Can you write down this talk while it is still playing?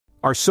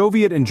Are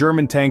Soviet and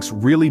German tanks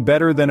really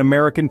better than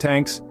American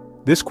tanks?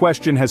 This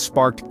question has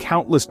sparked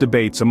countless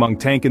debates among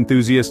tank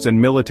enthusiasts and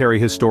military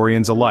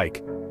historians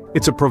alike.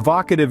 It's a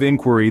provocative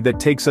inquiry that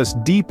takes us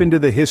deep into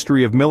the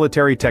history of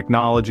military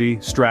technology,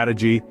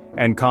 strategy,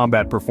 and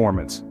combat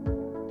performance.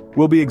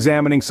 We'll be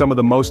examining some of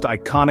the most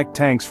iconic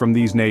tanks from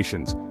these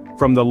nations,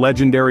 from the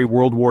legendary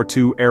World War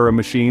II-era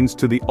machines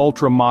to the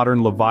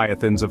ultra-modern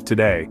Leviathans of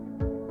today.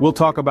 We'll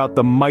talk about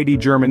the mighty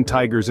German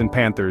Tigers and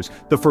Panthers,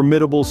 the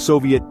formidable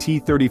Soviet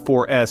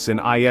T-34S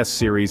and IS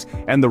series,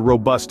 and the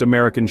robust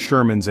American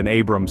Shermans and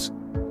Abrams.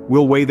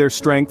 We'll weigh their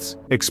strengths,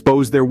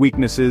 expose their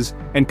weaknesses,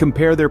 and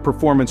compare their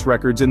performance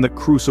records in the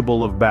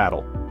crucible of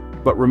battle.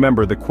 But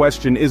remember, the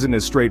question isn't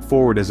as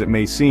straightforward as it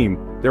may seem.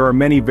 There are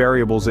many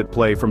variables at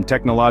play, from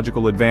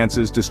technological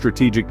advances to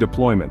strategic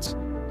deployments.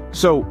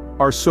 So,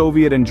 are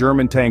Soviet and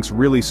German tanks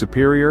really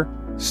superior?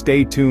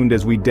 Stay tuned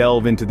as we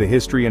delve into the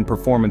history and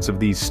performance of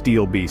these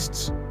steel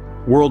beasts.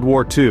 World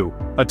War II,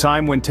 a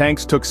time when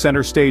tanks took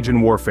center stage in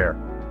warfare.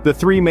 The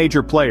three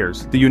major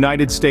players, the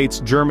United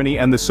States, Germany,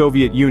 and the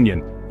Soviet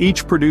Union,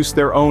 each produced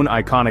their own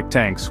iconic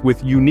tanks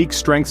with unique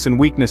strengths and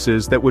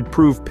weaknesses that would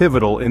prove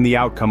pivotal in the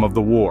outcome of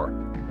the war.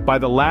 By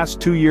the last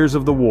 2 years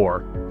of the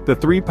war, the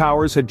three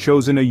powers had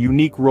chosen a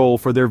unique role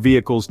for their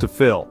vehicles to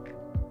fill.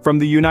 From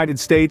the United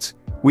States,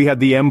 we had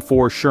the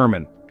M4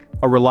 Sherman.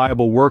 A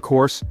reliable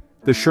workhorse,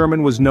 the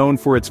Sherman was known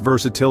for its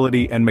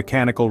versatility and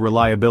mechanical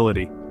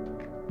reliability.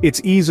 Its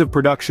ease of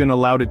production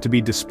allowed it to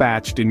be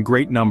dispatched in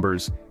great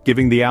numbers,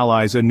 giving the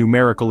Allies a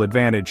numerical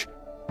advantage.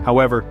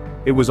 However,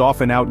 it was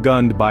often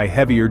outgunned by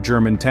heavier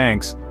German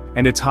tanks,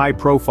 and its high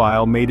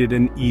profile made it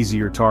an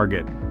easier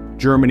target.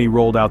 Germany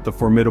rolled out the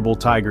formidable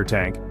Tiger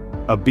tank.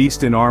 A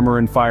beast in armor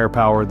and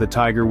firepower, the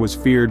Tiger was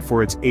feared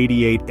for its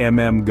 88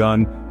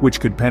 gun, which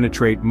could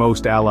penetrate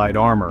most Allied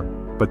armor.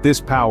 But this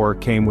power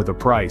came with a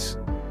price.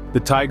 The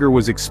Tiger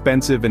was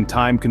expensive and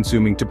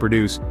time-consuming to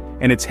produce,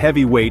 and its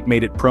heavy weight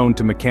made it prone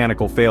to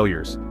mechanical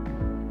failures.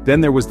 Then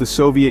there was the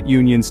Soviet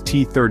Union's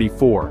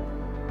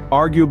T-34.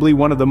 Arguably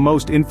one of the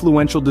most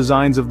influential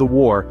designs of the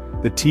war,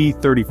 the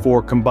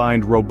T-34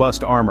 combined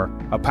robust armor,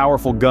 a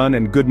powerful gun,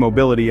 and good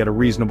mobility at a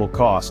reasonable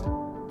cost.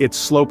 Its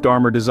sloped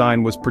armor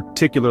design was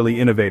particularly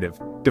innovative,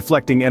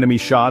 deflecting enemy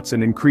shots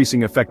and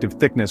increasing effective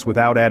thickness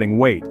without adding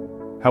weight.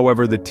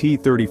 However, the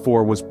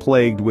T-34 was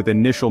plagued with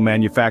initial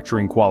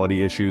manufacturing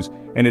quality issues,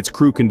 and its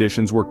crew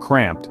conditions were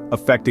cramped,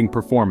 affecting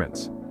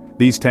performance.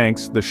 These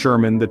tanks, the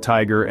Sherman, the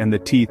Tiger, and the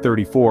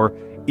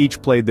T-34,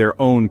 each played their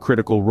own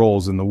critical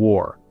roles in the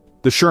war.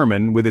 The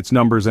Sherman, with its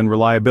numbers and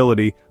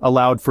reliability,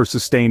 allowed for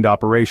sustained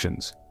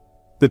operations.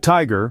 The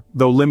Tiger,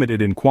 though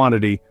limited in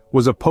quantity,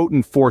 was a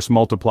potent force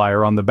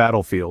multiplier on the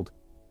battlefield.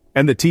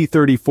 And the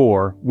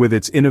T-34, with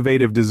its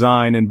innovative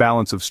design and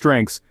balance of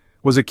strengths,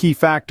 was a key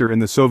factor in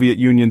the Soviet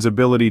Union's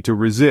ability to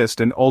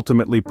resist and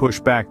ultimately push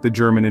back the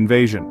German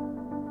invasion.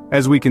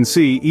 As we can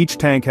see, each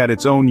tank had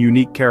its own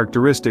unique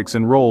characteristics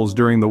and roles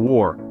during the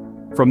war.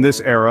 From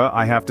this era,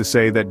 I have to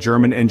say that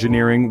German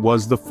engineering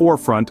was the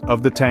forefront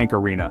of the tank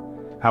arena.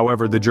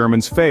 However, the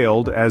Germans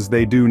failed, as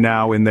they do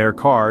now in their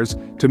cars,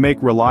 to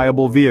make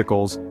reliable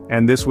vehicles,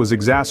 and this was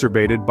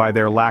exacerbated by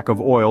their lack of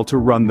oil to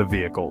run the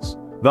vehicles.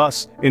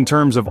 Thus, in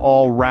terms of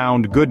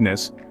all-round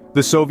goodness,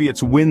 the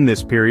Soviets win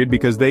this period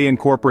because they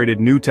incorporated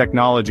new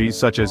technologies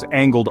such as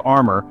angled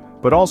armor,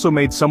 but also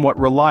made somewhat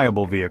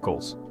reliable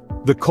vehicles.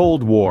 The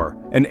Cold War,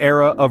 an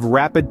era of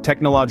rapid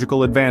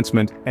technological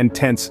advancement and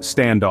tense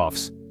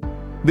standoffs.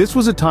 This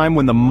was a time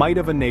when the might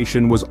of a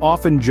nation was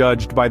often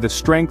judged by the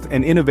strength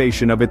and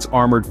innovation of its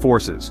armored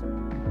forces.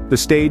 The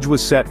stage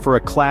was set for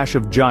a clash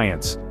of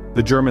giants,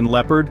 the German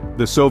Leopard,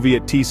 the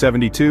Soviet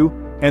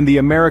T-72, and the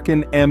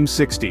American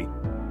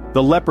M60.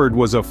 The Leopard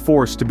was a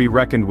force to be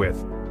reckoned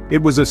with.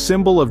 It was a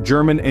symbol of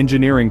German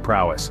engineering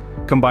prowess,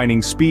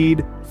 combining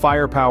speed,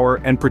 firepower,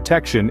 and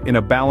protection in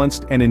a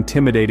balanced and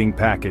intimidating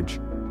package.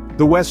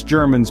 The West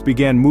Germans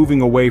began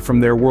moving away from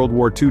their World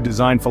War II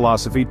design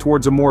philosophy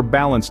towards a more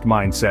balanced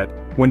mindset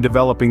when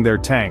developing their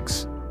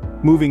tanks.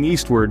 Moving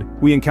eastward,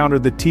 we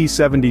encountered the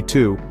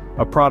T-72,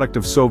 a product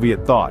of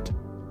Soviet thought.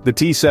 The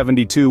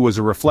T-72 was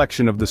a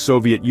reflection of the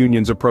Soviet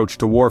Union's approach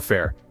to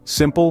warfare: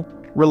 simple,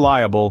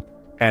 reliable,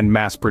 and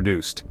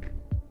mass-produced.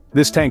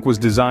 This tank was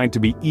designed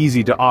to be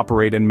easy to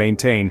operate and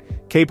maintain,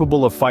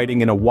 capable of fighting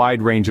in a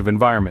wide range of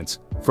environments,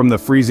 from the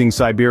freezing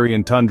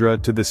Siberian tundra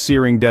to the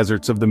searing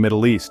deserts of the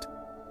Middle East.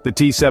 The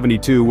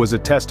T-72 was a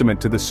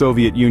testament to the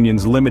Soviet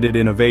Union's limited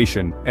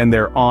innovation and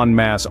their en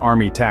masse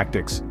army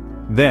tactics.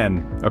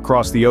 Then,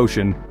 across the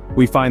ocean,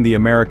 we find the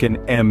American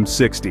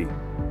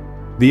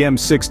M60. The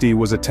M60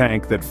 was a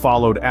tank that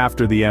followed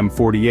after the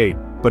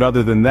M48, but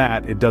other than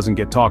that, it doesn't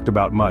get talked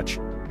about much.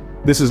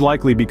 This is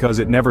likely because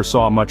it never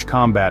saw much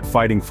combat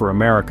fighting for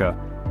America,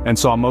 and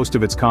saw most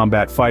of its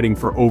combat fighting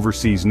for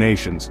overseas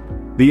nations.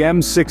 The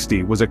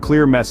M60 was a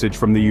clear message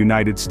from the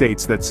United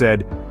States that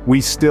said,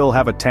 "We still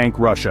have a tank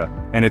Russia,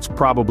 and it's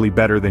probably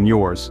better than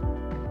yours."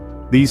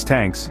 These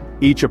tanks,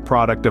 each a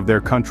product of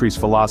their country's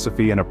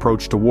philosophy and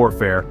approach to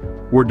warfare,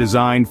 were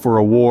designed for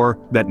a war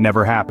that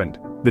never happened.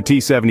 The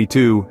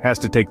T-72 has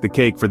to take the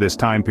cake for this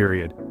time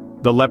period.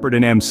 The Leopard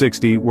and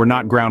M60 were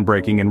not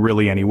groundbreaking in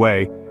really any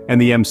way,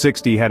 and the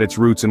M60 had its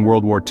roots in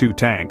World War II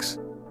tanks.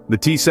 The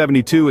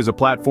T-72 is a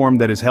platform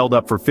that has held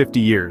up for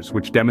 50 years,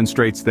 which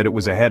demonstrates that it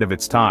was ahead of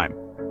its time.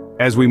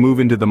 As we move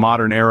into the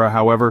modern era,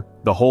 however,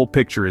 the whole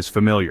picture is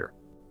familiar.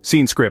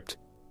 Scene script.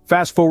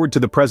 Fast forward to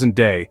the present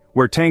day,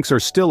 where tanks are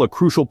still a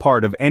crucial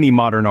part of any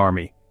modern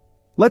army.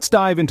 Let's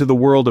dive into the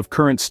world of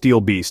current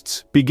steel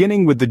beasts,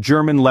 beginning with the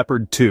German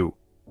Leopard 2.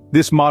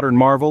 This modern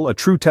marvel, a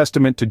true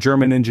testament to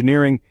German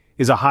engineering,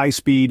 is a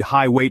high-speed,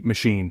 high-weight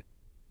machine.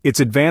 Its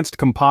advanced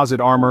composite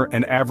armor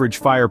and average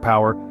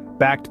firepower,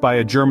 backed by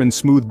a German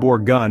smoothbore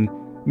gun,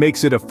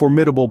 makes it a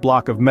formidable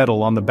block of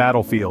metal on the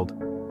battlefield.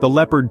 The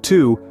Leopard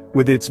 2,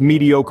 with its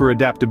mediocre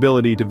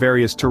adaptability to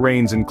various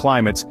terrains and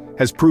climates,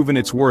 has proven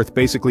its worth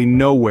basically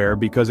nowhere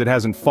because it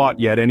hasn't fought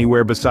yet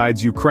anywhere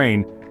besides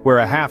Ukraine, where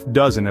a half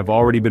dozen have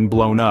already been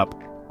blown up.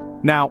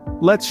 Now,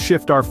 let's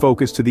shift our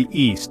focus to the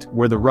east,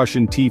 where the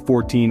Russian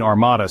T-14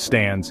 Armata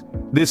stands.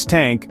 This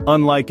tank,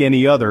 unlike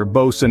any other,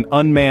 boasts an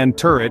unmanned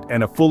turret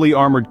and a fully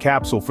armored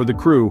capsule for the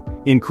crew,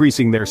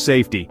 increasing their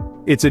safety.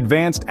 Its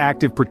advanced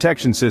active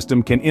protection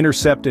system can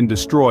intercept and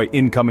destroy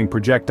incoming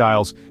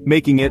projectiles,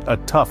 making it a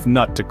tough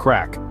nut to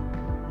crack.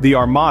 The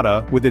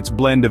Armata, with its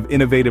blend of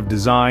innovative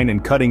design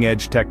and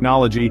cutting-edge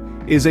technology,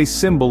 is a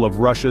symbol of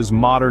Russia's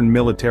modern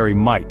military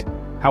might.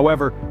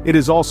 However, it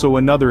is also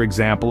another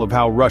example of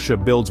how Russia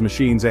builds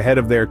machines ahead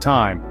of their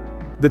time.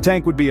 The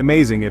tank would be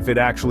amazing if it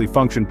actually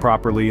functioned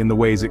properly in the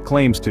ways it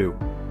claims to.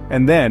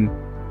 And then,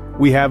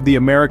 we have the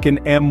American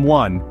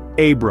M1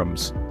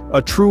 Abrams,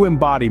 a true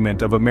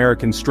embodiment of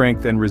American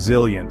strength and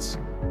resilience.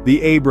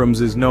 The Abrams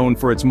is known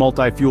for its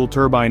multi-fuel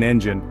turbine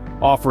engine,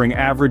 offering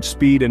average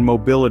speed and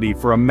mobility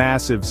for a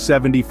massive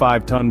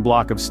 75-ton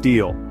block of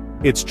steel.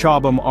 Its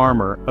Chobham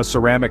armor, a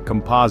ceramic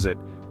composite,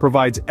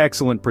 provides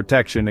excellent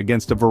protection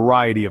against a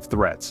variety of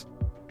threats.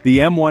 The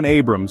M1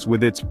 Abrams,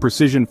 with its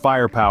precision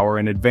firepower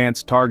and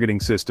advanced targeting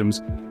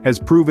systems, has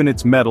proven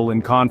its mettle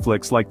in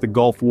conflicts like the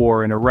Gulf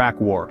War and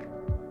Iraq War.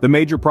 The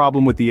major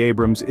problem with the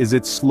Abrams is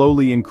its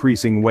slowly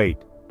increasing weight.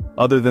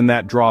 Other than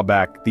that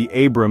drawback, the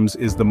Abrams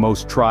is the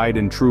most tried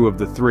and true of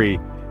the three,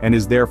 and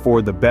is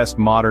therefore the best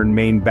modern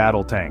main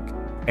battle tank.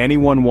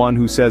 Anyone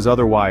who says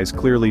otherwise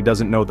clearly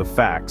doesn't know the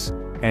facts,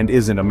 and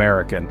isn't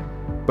American.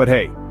 But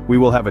hey, we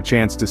will have a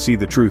chance to see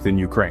the truth in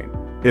Ukraine,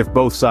 if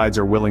both sides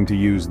are willing to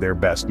use their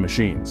best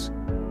machines.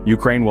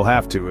 Ukraine will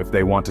have to if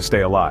they want to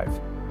stay alive.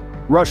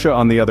 Russia,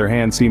 on the other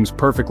hand, seems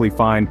perfectly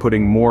fine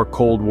putting more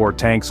Cold War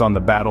tanks on the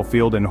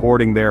battlefield and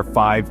hoarding their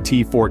 5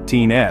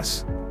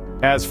 T-14s.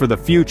 As for the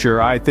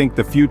future, I think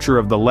the future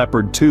of the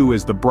Leopard 2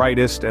 is the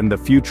brightest and the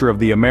future of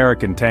the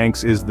American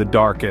tanks is the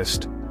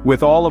darkest.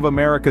 With all of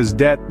America's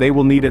debt, they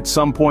will need at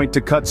some point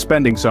to cut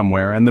spending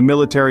somewhere, and the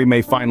military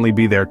may finally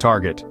be their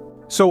target.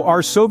 So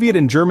are Soviet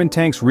and German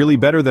tanks really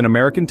better than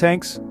American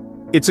tanks?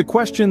 It's a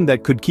question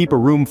that could keep a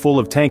room full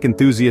of tank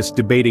enthusiasts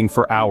debating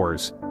for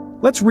hours.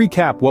 Let's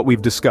recap what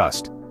we've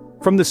discussed.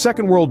 From the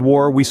Second World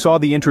War, we saw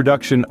the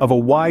introduction of a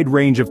wide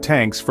range of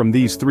tanks from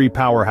these three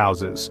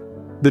powerhouses.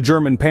 The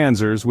German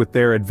Panzers, with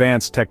their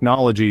advanced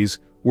technologies,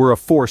 were a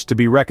force to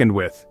be reckoned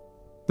with.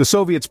 The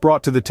Soviets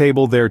brought to the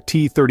table their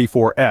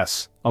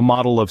T-34S, a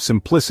model of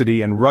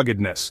simplicity and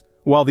ruggedness,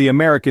 while the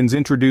Americans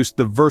introduced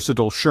the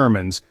versatile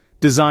Shermans,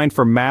 designed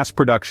for mass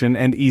production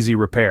and easy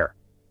repair.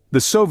 The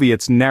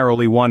Soviets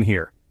narrowly won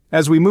here.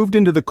 As we moved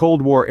into the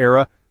Cold War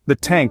era, the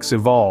tanks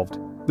evolved.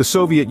 The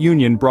Soviet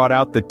Union brought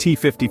out the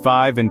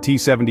T-55 and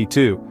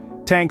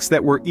T-72, tanks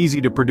that were easy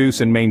to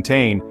produce and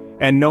maintain,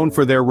 and known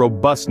for their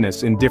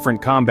robustness in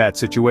different combat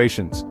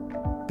situations.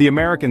 The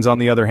Americans, on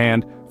the other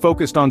hand,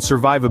 focused on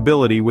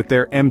survivability with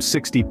their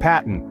M60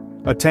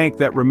 Patton, a tank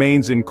that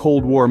remains in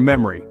Cold War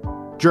memory.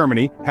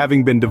 Germany,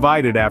 having been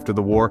divided after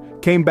the war,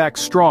 came back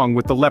strong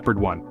with the Leopard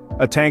 1,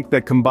 a tank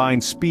that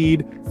combined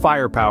speed,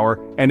 firepower,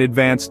 and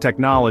advanced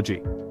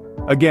technology.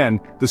 Again,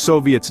 the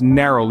Soviets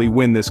narrowly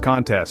win this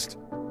contest.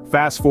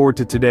 Fast forward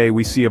to today,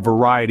 we see a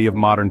variety of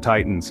modern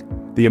titans.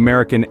 The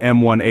American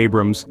M1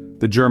 Abrams,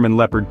 the German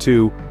Leopard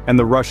 2, and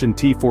the Russian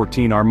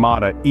T-14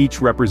 Armata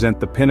each represent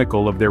the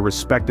pinnacle of their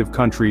respective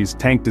countries'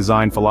 tank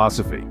design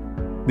philosophy.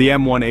 The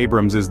M1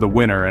 Abrams is the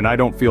winner, and I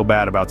don't feel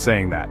bad about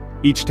saying that.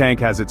 Each tank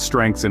has its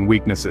strengths and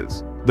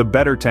weaknesses. The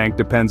better tank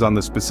depends on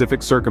the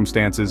specific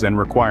circumstances and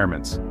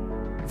requirements.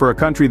 For a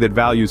country that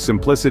values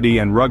simplicity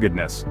and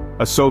ruggedness,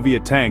 a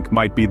Soviet tank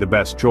might be the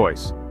best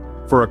choice.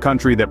 For a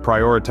country that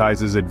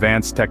prioritizes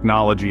advanced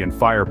technology and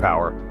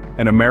firepower,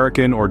 an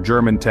American or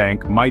German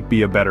tank might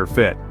be a better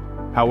fit.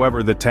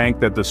 However, the tank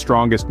that the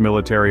strongest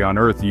military on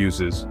Earth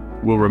uses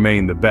will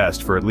remain the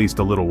best for at least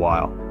a little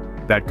while.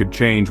 That could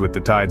change with the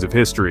tides of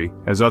history,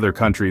 as other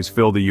countries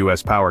fill the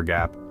US power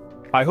gap.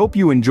 I hope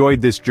you enjoyed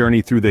this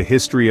journey through the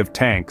history of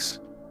tanks.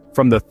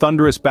 From the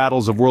thunderous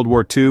battles of World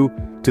War II,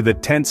 to the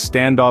tense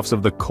standoffs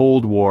of the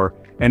Cold War,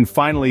 and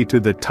finally to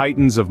the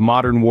titans of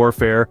modern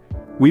warfare,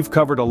 we've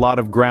covered a lot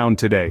of ground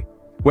today.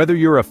 Whether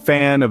you're a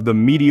fan of the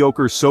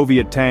mediocre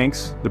Soviet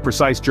tanks, the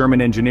precise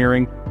German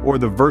engineering, or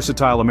the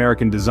versatile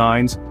American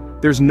designs,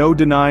 there's no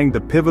denying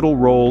the pivotal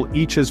role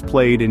each has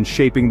played in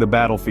shaping the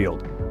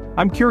battlefield.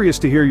 I'm curious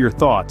to hear your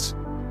thoughts.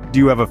 Do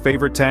you have a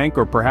favorite tank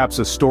or perhaps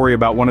a story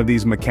about one of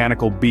these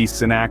mechanical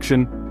beasts in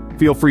action?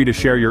 Feel free to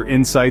share your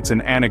insights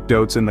and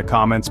anecdotes in the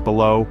comments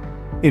below.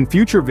 In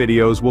future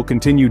videos, we'll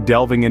continue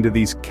delving into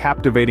these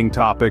captivating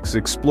topics,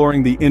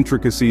 exploring the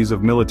intricacies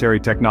of military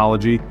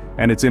technology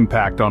and its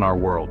impact on our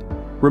world.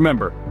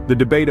 Remember, the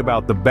debate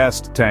about the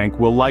best tank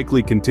will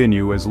likely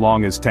continue as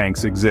long as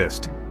tanks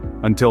exist.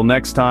 Until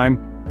next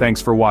time,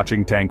 thanks for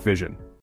watching Tank Vision.